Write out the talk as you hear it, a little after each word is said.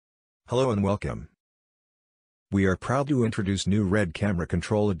Hello and welcome. We are proud to introduce new RED camera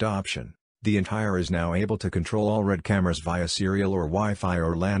control adoption. The entire is now able to control all RED cameras via serial or Wi-Fi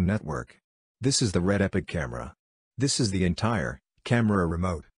or LAN network. This is the RED Epic camera. This is the entire camera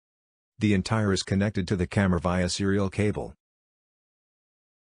remote. The entire is connected to the camera via serial cable.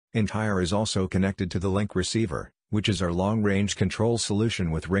 Entire is also connected to the link receiver, which is our long-range control solution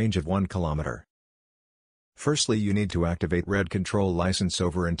with range of 1 km. Firstly, you need to activate RED control license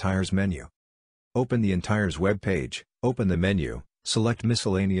over Entire's menu. Open the Entire's web page, open the menu, select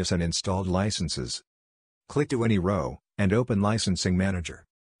miscellaneous and installed licenses. Click to any row, and open Licensing Manager.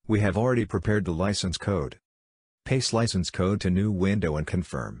 We have already prepared the license code. Paste license code to new window and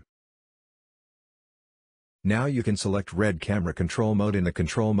confirm. Now you can select RED camera control mode in the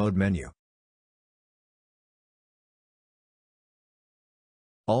control mode menu.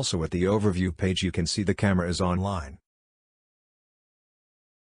 Also at the overview page you can see the camera is online.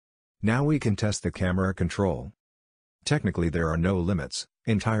 Now we can test the camera control. Technically there are no limits,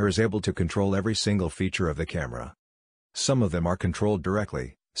 Entire is able to control every single feature of the camera. Some of them are controlled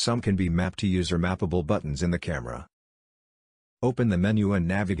directly, some can be mapped to user mappable buttons in the camera. Open the menu and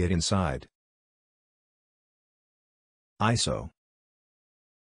navigate inside. ISO.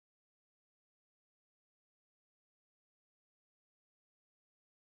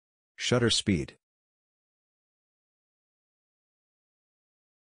 ShutterSpeed.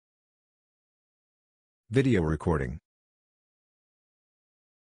 Video recording.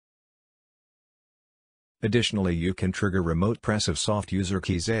 Additionally, you can trigger remote press of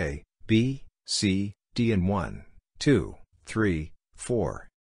SoftKeys A, B, C, D and 1, 2, 3, 4.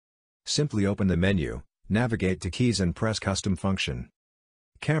 Simply open the menu, navigate to keys and press custom function.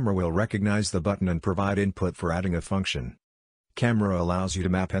 Camera will recognize the button and provide input for adding a function. Camera allows you to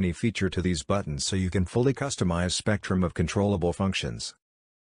map any feature to these buttons so you can fully customize spectrum of controllable functions.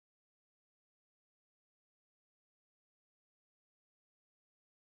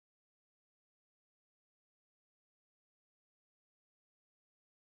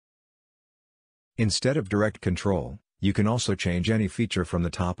 Instead of direct control, you can also change any feature from the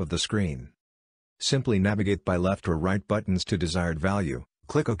top of the screen. Simply navigate by left or right buttons to desired value,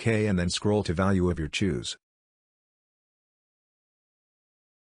 click OK and then scroll to value of your choose.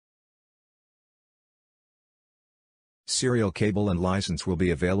 Serial cable and license will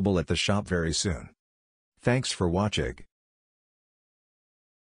be available at the shop very soon. Thanks for watching.